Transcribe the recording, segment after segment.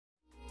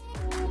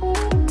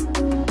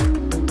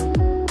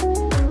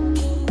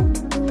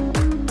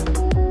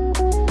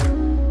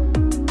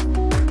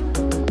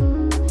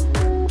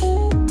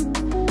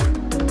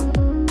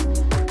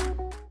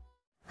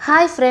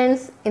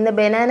Friends, ഇന്ന്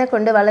banana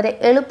കൊണ്ട് വളരെ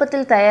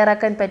എളുപ്പത്തിൽ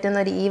തയ്യാറാക്കാൻ പറ്റുന്ന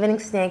ഒരു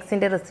ഈവനിംഗ്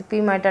സ്നാക്സിൻ്റെ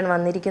റെസിപ്പിയുമായിട്ടാണ്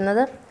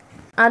വന്നിരിക്കുന്നത്.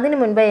 അതിനു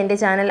മുൻപ് എൻ്റെ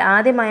ചാനൽ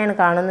ആദ്യമായാണ്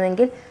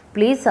കാണുന്നതെങ്കിൽ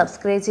പ്ലീസ്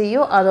സബ്സ്ക്രൈബ്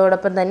ചെയ്യൂ.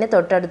 അതോടൊപ്പം തന്നെ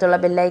തൊട്ടടുത്തുള്ള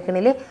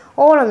ബെല്ലൈക്കണിൽ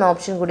ഓൾ എന്ന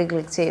ഓപ്ഷൻ കൂടി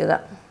ക്ലിക്ക് ചെയ്യുക.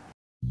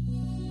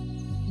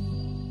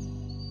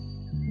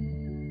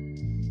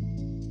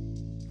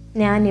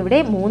 ഞാനിവിടെ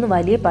 3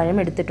 വലിയ പഴം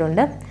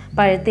എടുത്തിട്ടുണ്ട്.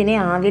 പഴത്തിനെ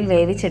ആവിയിൽ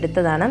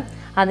വേവിച്ചെടുത്തതാണ്.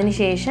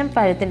 അതിനുശേഷം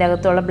പഴത്തിൻ്റെ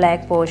അകത്തുള്ള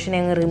ബ്ലാക്ക് പോർഷനെ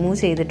അങ്ങ് റിമൂവ്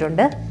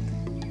ചെയ്തിട്ടുണ്ട്.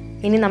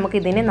 ഇനി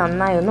നമുക്കിതിനെ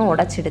നന്നായി ഒന്ന്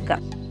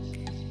ഉടച്ചെടുക്കാം.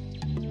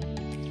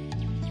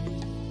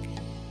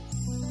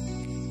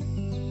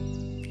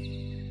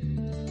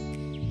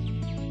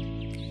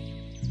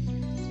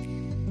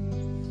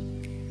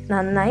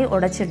 നന്നായി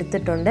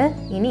ഉടച്ചെടുത്തിട്ടുണ്ട്.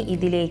 ഇനി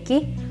ഇതിലേക്ക്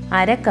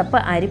 1/2 കപ്പ്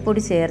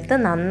അരിപ്പൊടി ചേർത്ത്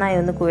നന്നായി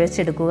ഒന്ന്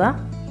കുഴച്ചെടുക്കുക.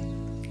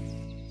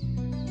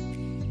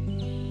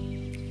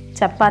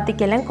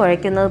 ചപ്പാത്തിക്കെല്ലാം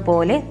കുഴയ്ക്കുന്നത്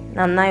പോലെ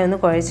നന്നായി ഒന്ന്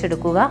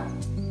കുഴച്ചെടുക്കുക.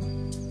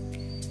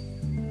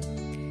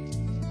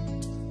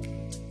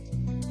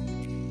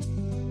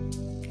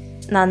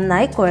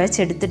 നന്നായി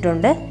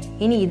കുഴച്ചെടുത്തിട്ടുണ്ട്.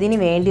 ഇനി ഇതിന്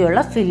വേണ്ടിയുള്ള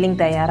ഫില്ലിംഗ്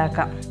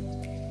തയ്യാറാക്കാം.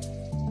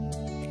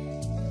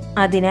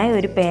 അതിനായി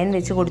ഒരു പാൻ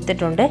വെച്ച്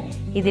കൊടുത്തിട്ടുണ്ട്.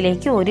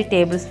 ഇതിലേക്ക് 1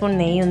 ടേബിൾ സ്പൂൺ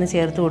നെയ്യ് ഒന്ന്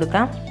ചേർത്ത്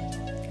കൊടുക്കാം.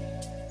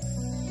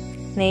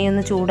 നെയ്യ്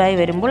ഒന്ന് ചൂടായി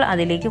വരുമ്പോൾ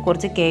അതിലേക്ക്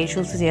കുറച്ച്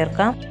കാഷ്യൂസ്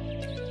ചേർക്കാം.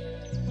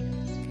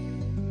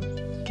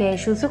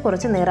 കാഷ്യൂസ്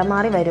കുറച്ച്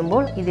നിറമാറി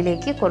വരുമ്പോൾ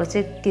ഇതിലേക്ക് കുറച്ച്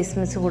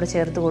കിസ്മിസ് കൂടി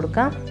ചേർത്ത്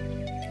കൊടുക്കാം.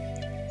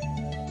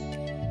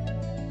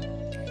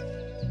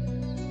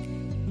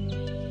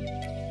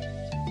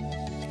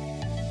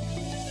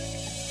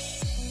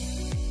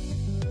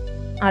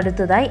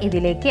 അടുത്തതായി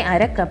ഇതിലേക്ക്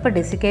 1/2 കപ്പ്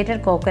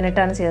ഡെസിക്കേറ്റഡ്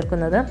കോക്കനട്ടാണ്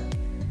ചേർക്കുന്നത്.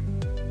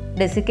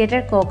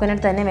 ഡെസിക്കേറ്റഡ്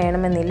കോക്കനട്ട് തന്നെ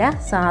വേണമെന്നില്ല,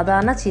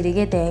 സാധാരണ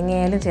ചിരികിയ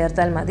തേങ്ങയായാലും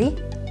ചേർത്താൽ മതി.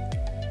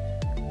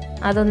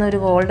 അതൊന്നൊരു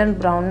ഗോൾഡൻ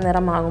ബ്രൗൺ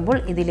നിറമാകുമ്പോൾ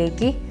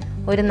ഇതിലേക്ക്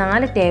ഒരു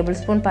 4 ടേബിൾ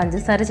സ്പൂൺ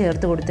പഞ്ചസാര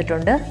ചേർത്ത്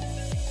കൊടുത്തിട്ടുണ്ട്.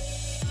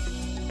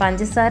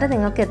 പഞ്ചസാര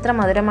നിങ്ങൾക്ക് എത്ര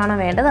മധുരമാണോ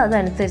വേണ്ടത്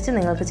അതനുസരിച്ച്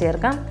നിങ്ങൾക്ക്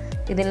ചേർക്കാം.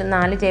 ഇതിൽ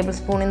 4 ടേബിൾ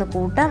സ്പൂണിൽ നിന്ന്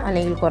കൂട്ടാം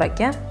അല്ലെങ്കിൽ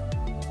കുറയ്ക്കാം.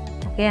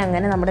 ഓക്കെ,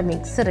 അങ്ങനെ നമ്മുടെ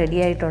മിക്സ് റെഡി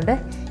ആയിട്ടുണ്ട്.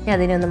 ഇനി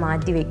അതിനെ ഒന്ന്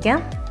മാറ്റി വയ്ക്കാം.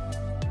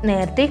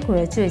 നേരത്തെ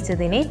കുഴച്ച്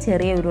വെച്ചതിനെ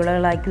ചെറിയ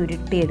ഉരുളകളാക്കി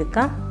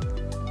ഉരുട്ടിയെടുക്കാം.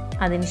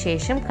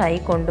 അതിനുശേഷം കൈ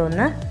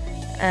കൊണ്ടൊന്ന്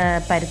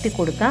പരത്തി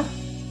കൊടുക്കാം.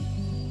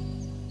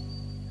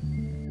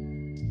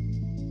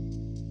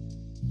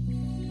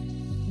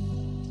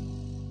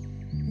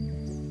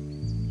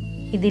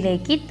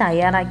 ഇതിലേക്ക്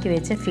തയ്യാറാക്കി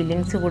വെച്ച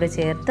ഫില്ലിങ്സ് കൂടെ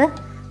ചേർത്ത്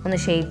ഒന്ന്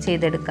ഷേപ്പ്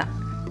ചെയ്തെടുക്കാം.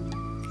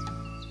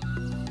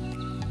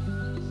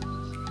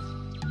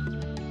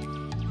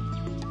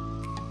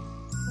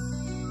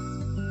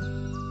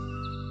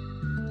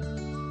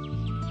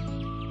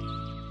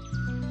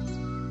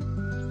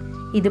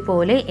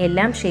 ഇതുപോലെ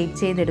എല്ലാം ഷേപ്പ്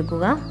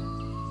ചെയ്തെടുക്കുക.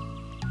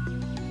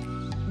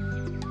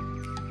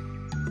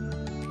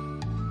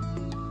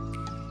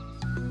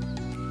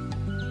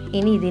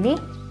 ഇനി ഇതിനെ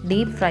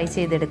ഡീപ്പ് ഫ്രൈ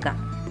ചെയ്തെടുക്കാം.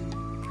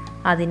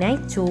 അതിനായി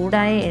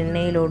ചൂടായ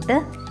എണ്ണയിലോട്ട്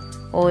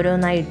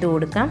ഓരോന്നായി ഇട്ട്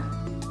കൊടുക്കാം.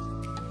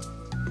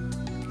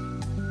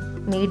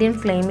 മീഡിയം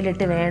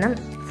ഫ്ലെയിമിലിട്ട് വേണം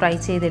ഫ്രൈ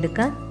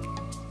ചെയ്തെടുക്കാൻ.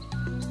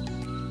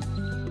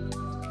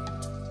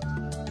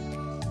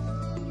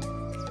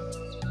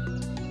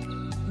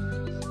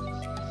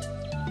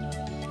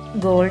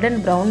 ഗോൾഡൻ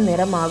ബ്രൗൺ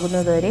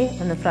നിറമാകുന്നതുവരെ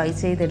ഒന്ന് ഫ്രൈ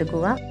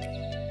ചെയ്തെടുക്കുക.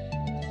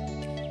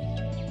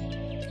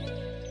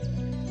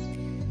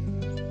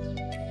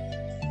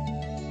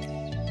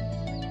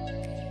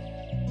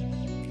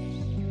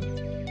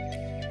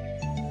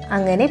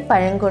 അങ്ങനെ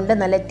പഴം കൊണ്ട്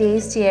നല്ല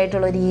ടേസ്റ്റി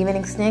ആയിട്ടുള്ള ഒരു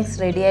ഈവനിങ് സ്നാക്സ്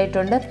റെഡി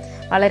ആയിട്ടുണ്ട്.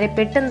 വളരെ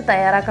പെട്ടെന്ന്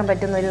തയ്യാറാക്കാൻ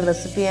പറ്റുന്ന ഒരു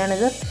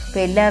റെസിപ്പിയാണിത്.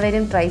 അപ്പോൾ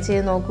എല്ലാവരും ട്രൈ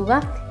ചെയ്ത് നോക്കുക.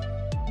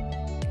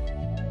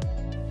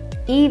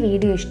 ഈ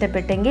വീഡിയോ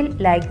ഇഷ്ടപ്പെട്ടെങ്കിൽ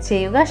ലൈക്ക്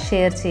ചെയ്യുക,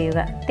 ഷെയർ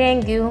ചെയ്യുക.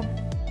 Thank you.